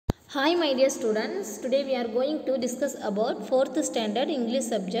Hi my dear students, today we are going to discuss about 4th standard English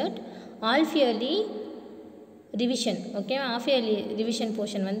subject half yearly revision. Okay, half yearly revision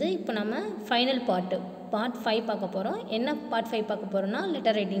portion வந்து இப்போ நம்ம final part 5 பார்க்க போகிறோம். என்ன part 5 பார்க்க போகிறோம்னா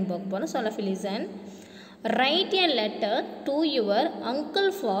letter writing பார்க்க போகிறோம். So all of you listen. Write a letter to your uncle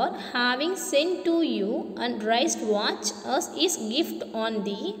for having sent to you and raised watch as his gift on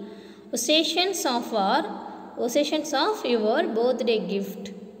the occasions of your birthday gift.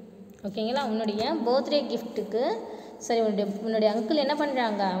 ஓகேங்களா, உன்னுடைய birthday கிஃப்ட்டுக்கு சரி உன்னுடைய uncle என்ன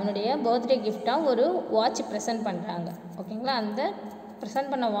பண்ணுறாங்க, உன்னுடைய birthday கிஃப்டாக ஒரு watch present பண்ணுறாங்க. ஓகேங்களா, அந்த ப்ரெசென்ட்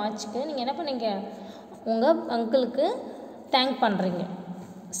பண்ண வாட்சுக்கு நீங்கள் என்ன பண்ணீங்க, உங்கள் அங்கிளுக்கு தேங்க் பண்ணுறீங்க.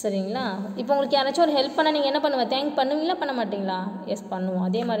 சரிங்களா, இப்போ உங்களுக்கு யாராச்சும் ஒரு ஹெல்ப் பண்ணால் நீங்கள் என்ன பண்ணுவேன், தேங்க் பண்ணுவீங்களா பண்ண மாட்டிங்களா? எஸ், பண்ணுவோம்.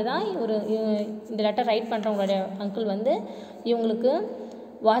 அதே மாதிரி தான் இந்த லெட்டர் ரைட் பண்ணுறவங்களுடைய அங்கிள் வந்து இவங்களுக்கு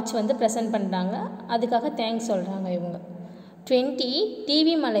வாட்ச் வந்து ப்ரெசென்ட் பண்ணுறாங்க. அதுக்காக தேங்க்ஸ் சொல்கிறாங்க இவங்க. 20 TV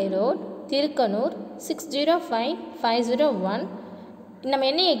மலை ரோட், திருக்கனூர் 605501. நம்ம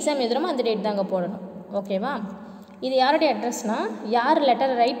என்ன எக்ஸாம் எழுதுகிறோமோ அந்த டேட் தாங்க போடணும். ஓகேவா, இது யாருடைய அட்ரஸ்னால் யார்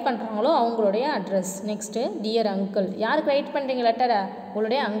லெட்டரை ரைட் பண்ணுறாங்களோ அவங்களுடைய அட்ரஸ். நெக்ஸ்ட்டு டியர் அங்கிள், யாருக்கு ரைட் பண்ணுறீங்க லெட்டரை,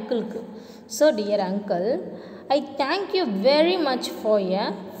 உங்களுடைய அங்கிளுக்கு. So dear uncle, I thank you very much for a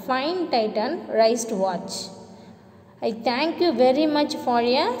fine Titan raised watch. I thank you very much for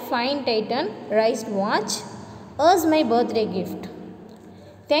a fine Titan raised watch as my birthday gift.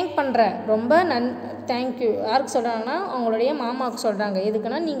 Thank பண்ணுறேன், ரொம்ப thank you. யாருக்கு சொல்கிறாங்கன்னா அவங்களுடைய மாமாவுக்கு சொல்கிறாங்க.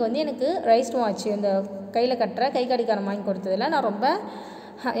 எதுக்குன்னா, நீங்கள் வந்து எனக்கு ரைஸ்ட் வாட்ச் இந்த கையில் கட்டுற கை கடிகாரம் வாங்கி கொடுத்ததில்ல, நான் ரொம்ப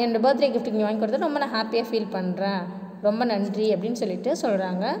என்னோடய பர்த்டே கிஃப்ட் நீங்கள் வாங்கி கொடுத்தது ரொம்ப நான் ஹாப்பியாக ஃபீல் பண்ணுறேன், ரொம்ப நன்றி அப்படின்னு சொல்லிட்டு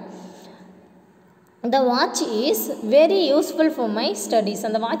சொல்கிறாங்க. The watch is very useful for my studies.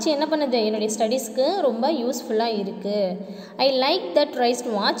 அந்த வாட்ச் என்ன பண்ணுது, என்னுடைய ஸ்டடீஸ்க்கு ரொம்ப யூஸ்ஃபுல்லாக இருக்குது. I like that raised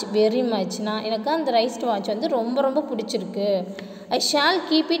watch very much. எனக்கு அந்த ரைஸ்ட் வாட்ச் வந்து ரொம்ப பிடிச்சிருக்கு. I shall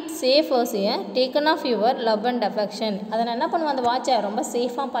keep it safe as a taken of your love and affection. அதை நான் என்ன பண்ணுவேன், அந்த வாட்சை ரொம்ப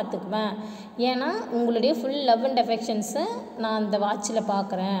சேஃபாக பார்த்துக்குவேன். ஏன்னா உங்களுடைய ஃபுல் லவ் அண்ட் அஃபெக்ஷன்ஸை நான் அந்த வாட்சில்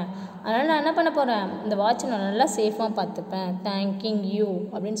பார்க்குறேன். அதனால் நான் என்ன பண்ண போகிறேன், இந்த வாட்சை நான் நல்லா சேஃபாக பார்த்துப்பேன். தேங்கிங் யூ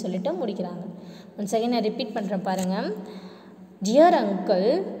அப்படின்னு சொல்லிட்டு முடிக்கிறாங்க. ஒன்ஸ் அகைன் நான் ரிப்பீட் பண்ணுறேன் பாருங்கள். Dear uncle,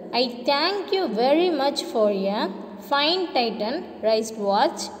 I thank you very much for a fine Titan raised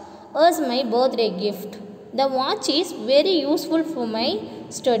watch as my birthday gift. The watch is very useful for my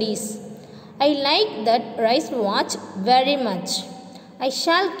studies. I like that wrist watch very much. I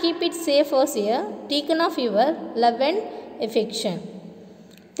shall keep it safe as a token of your love and affection.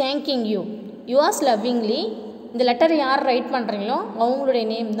 Thanking you. Yours lovingly. இந்த letter யார் right பண்ணுறீங்களோ அவங்களுடைய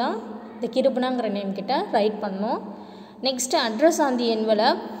name தான் இந்த கிருபனாங்கிற name கிட்ட right பண்ணணும். Next address on the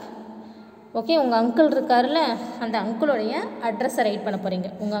envelope. Okay, உங்கள் uncle இருக்கார்ல, அந்த அங்கிளுடைய அட்ரஸை ரைட் பண்ண போகிறீங்க.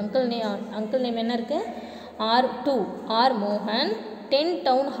 உங்கள் அங்கிள் நேம் என்ன இருக்குது, R2 R மோகன், 10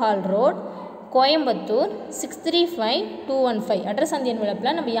 town hall road, Coimbatore 635215. Address அந்த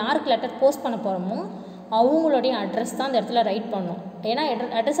என்வலப்பில் நம்ம யாருக்கு லெட்டர் போஸ்ட் பண்ண போகிறோமோ அவங்களுடைய அட்ரஸ் தான் அந்த இடத்துல ரைட் பண்ணணும். ஏன்னா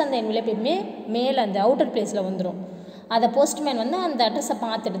அட்ரஸ் அந்த என்வலப் எப்பவுமே மேலே அந்த அவுட்டர் பிளேஸில் வந்துடும். அதை போஸ்ட்மேன் வந்து அந்த அட்ரஸை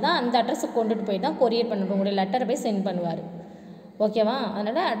பார்த்துட்டு தான் அந்த அட்ரஸை கொண்டுட்டு போய் தான் கொரியர் பண்ணணும், உங்களுடைய லெட்டரை போய் சென்ட் பண்ணுவார். ஓகேவா,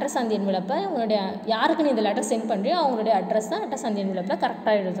 அதனால் அட்ரஸ் அந்த என்வலப்பை உங்களுடைய யாருக்கு நீ இந்த லெட்டர் சென்ட் பண்ணுறியோ அவங்களுடைய அட்ரஸ் தான் அட்ரஸ் அந்த என்வலப்பில்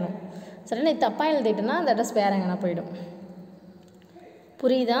கரெக்டாக எழுதணும். சரி, நீ தப்பாக எழுதிட்டுனா அந்த அட்ரஸ் வேறு எங்கன்னா போயிடும்.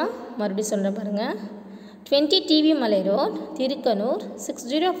 புரியுதா? மறுபடியும் சொல்கிறேன் பாருங்கள். 20 TV மலை road, Thirukkanur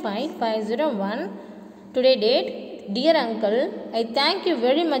 605501. Today date, dear uncle, I thank you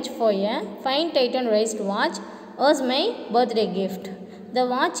very much for a fine Titan raised watch as my birthday gift. The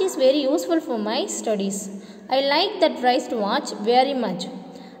watch is very useful for my studies. I like that wrist watch very much.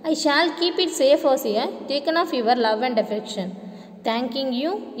 I shall keep it safe as a token of your love and affection. Thanking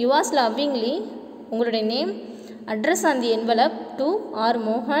you. Yours lovingly. உங்களுடைய name, address on the envelope to R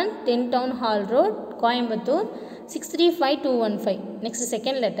மோகன், 10 town hall road, Coimbatore 635215. Next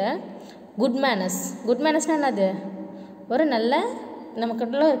second letter, good manners. Good மேனஸ்னால் என்னது, ஒரு நல்ல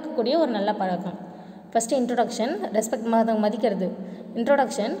நமக்குள்ள இருக்கக்கூடிய ஒரு நல்ல பழக்கம். ஃபஸ்ட்டு இன்ட்ரொடக்ஷன், ரெஸ்பெக்ட் மதிக்கிறது.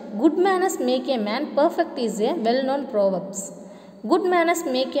 Introduction, good manners make a man perfect is a well known ப்ரோவப்ஸ். Good manners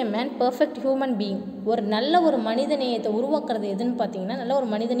make a man perfect human being. ஒரு நல்ல ஒரு மனிதநேயத்தை உருவாக்குறது எதுன்னு பார்த்தீங்கன்னா, நல்ல ஒரு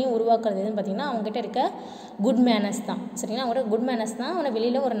மனிதனையும் உருவாக்குறது எதுன்னு பார்த்தீங்கன்னா அவங்ககிட்ட இருக்க குட் மேனஸ் தான். சரிங்களா, அவங்களோட குட் மேனஸ் தான் அவனை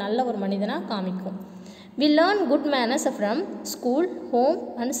வெளியில் ஒரு நல்ல ஒரு மனிதனாக காமிக்கும். We learn good manners from school, home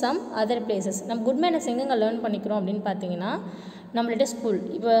and some other places. நம்ம குட் மேனர்ஸ் எங்கெங்கே லேர்ன் பண்ணிக்கிறோம் அப்படின்னு பார்த்தீங்கன்னா, நம்மள்ட்ட ஸ்கூல்.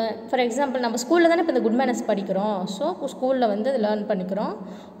 இப்போ ஃபார் எக்ஸாம்பிள் நம்ம ஸ்கூலில் தானே இப்போ இந்த குட் மேனர்ஸ் படிக்கிறோம். ஸோ ஸ்கூலில் வந்து அதை லேர்ன் பண்ணிக்கிறோம்.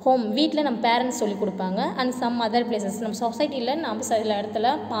 ஹோம், வீட்டில் நம்ம பேரண்ட்ஸ் சொல்லிக் கொடுப்பாங்க. அண்ட் சம் அதர் பிளேசஸ், நம்ம சொசைட்டியில் நம்ம சில இடத்துல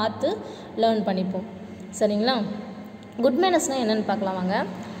பார்த்து லேர்ன் பண்ணிப்போம். சரிங்களா, குட் மேனர்ஸ்னால் என்னென்னு பார்க்கலாம் வாங்க.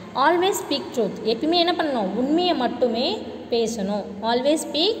 Always speak truth. எப்பயுமே என்ன பண்ணணும், உண்மையை மட்டுமே பேசணும். Always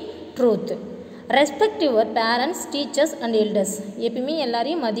speak truth. Respect your parents, teachers and elders. எப்பயுமே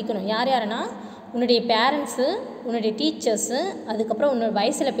எல்லாரையும் மதிக்கணும். யார் யாருன்னா உன்னுடைய பேரண்ட்ஸு, உன்னுடைய டீச்சர்ஸு, அதுக்கப்புறம் உன்னோட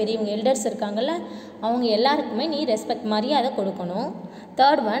வயசில் பெரியவங்க எல்டர்ஸ் இருக்காங்கள்ல, அவங்க எல்லாருக்குமே நீ ரெஸ்பெக்ட் மரியாதை கொடுக்கணும்.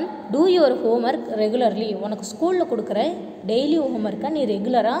 Third one, two your homework regularly. உனக்கு ஸ்கூலில் கொடுக்குற டெய்லி ஹோம்ஒர்க்கை நீ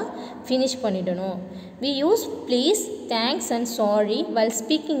ரெகுலராக ஃபினிஷ் பண்ணிடணும். We use please, thanks and sorry while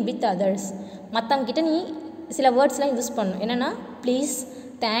speaking with others. மற்றவங்கிட்ட நீ சில வேர்ட்ஸ்லாம் யூஸ் பண்ணணும். என்னென்னா ப்ளீஸ்,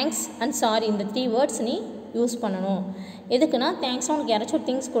 தேங்க்ஸ் அண்ட் சாரி, இந்த 3 வேர்ட்ஸ் நீ யூஸ் பண்ணணும். எதுக்குன்னா தேங்க்ஸ்னால் உனக்கு யாராச்சும் ஒரு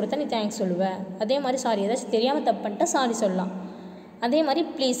திங்ஸ் கொடுத்தா நீ தேங்க்ஸ் சொல்லுவேன். அதே மாதிரி சாரி, ஏதாச்சும் தெரியாமல் தப்பு பண்ணிட்டா சாரி சொல்லலாம். அதே மாதிரி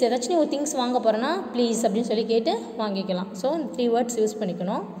ப்ளீஸ், ஏதாச்சும் நீ ஒரு திங்ஸ் வாங்க போகிறேன்னா ப்ளீஸ் அப்படின்னு சொல்லி கேட்டு வாங்கிக்கலாம். ஸோ இந்த 3 வேர்ட்ஸ் யூஸ்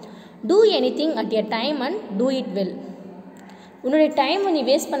பண்ணிக்கணும். Do any thing at a time and do it well. உன்னுடைய டைமை நீ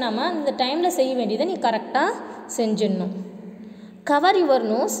வேஸ்ட் பண்ணாமல் இந்த டைமில் செய்ய வேண்டியதை நீ கரெக்டாக செஞ்சிடணும். Cover your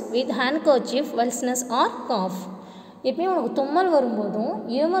nose with ஹேண்ட்கர்ச்சீஃப் வெல்ஸ்னஸ் R cough. எப்பயும் உனக்கு தும்மல் வரும்போதும்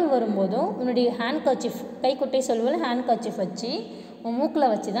இருமல் வரும்போதும் உன்னுடைய ஹேண்ட்கர்ச்சீஃப், கைக்குட்டை சொல்லுவது ஹேண்ட்கர்ச்சீஃப் வச்சு உன்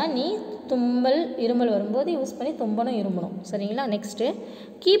மூக்கில் வச்சு தான் நீ தும்மல் இருமல் வரும்போது யூஸ் பண்ணி தும்பணும் இரும்பணும். சரிங்களா? Next,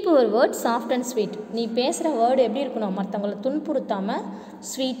 keep your word soft and sweet. நீ பேசுகிற வேர்டு எப்படி இருக்கணும்? மற்றவங்களை துன்புறுத்தாமல்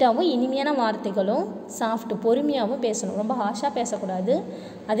ஸ்வீட்டாகவும் இனிமையான வார்த்தைகளும் சாஃப்ட்டு பொறுமையாகவும் பேசணும். ரொம்ப ஹாஷாக பேசக்கூடாது.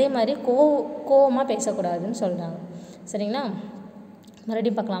 அதே மாதிரி கோவமாக பேசக்கூடாதுன்னு சொல்கிறாங்க. சரிங்களா?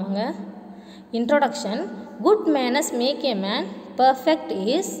 மறுபடியும் பார்க்கலாம் வாங்க. Introduction. Good manners make a man perfect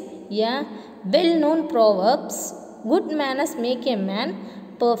is a well-known proverbs. Good manners make a man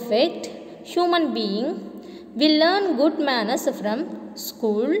perfect human being. We learn good manners from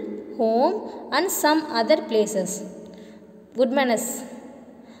school, home and some other places. Good manners.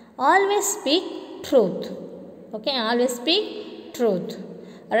 Always speak truth. Okay, always speak truth.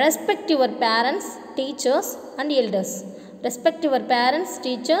 Respect your parents, teachers and elders. Respect your parents,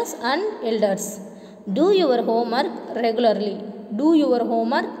 teachers and elders. Do your homework regularly. Do your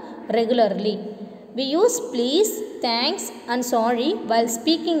homework regularly. We use please, thanks and sorry while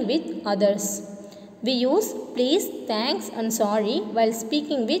speaking with others. We use please, thanks and sorry while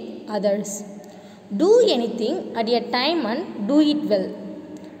speaking with others. Do anything at your time and do it well.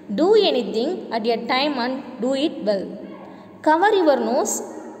 Do anything at your time and do it well. Cover your nose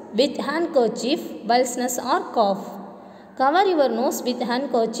with handkerchief while sneeze or cough. Cover your nose with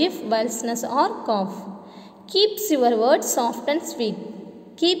handkerchief while sneeze or cough. Keeps your words soft and sweet.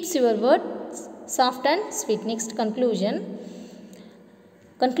 Keeps your words soft and sweet. Next, conclusion.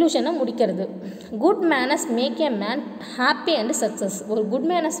 Conclusion முடிக்கிறது. Good manners make a man happy and success. ஒரு good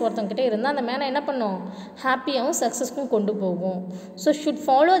manners ஒருத்தங்கிட்ட இருந்தால் அந்த மேனை என்ன பண்ணும்? ஹாப்பியாகவும் சக்ஸஸ்க்கும் கொண்டு போகும். So should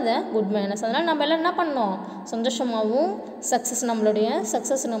follow the good manners. அதனால் நம்ம எல்லாம் என்ன பண்ணோம்? சந்தோஷமாகவும் நம்மளுடைய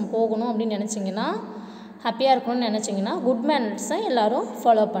சக்ஸஸ் நம்ம போகணும் அப்படின்னு நினச்சிங்கன்னா, ஹாப்பியாக இருக்கணும்னு நினச்சிங்கன்னா குட் மேனர்ஸை எல்லோரும்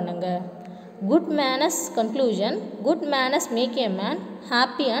ஃபாலோ பண்ணுங்கள். Good manners conclusion. Good manners make a man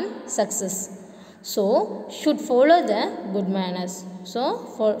happy and success. So should follow the good manners. So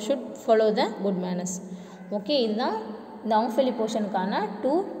should follow the good manners. Okay, இதுதான் இந்த ஆஃபெலி போர்ஷனுக்கான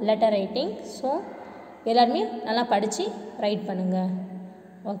 2 லெட்டர் ரைட்டிங். ஸோ எல்லாருமே நல்லா படித்து ரைட் பண்ணுங்கள்.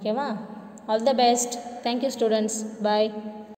 ஓகேவா? All the best. Thank you students. Bye.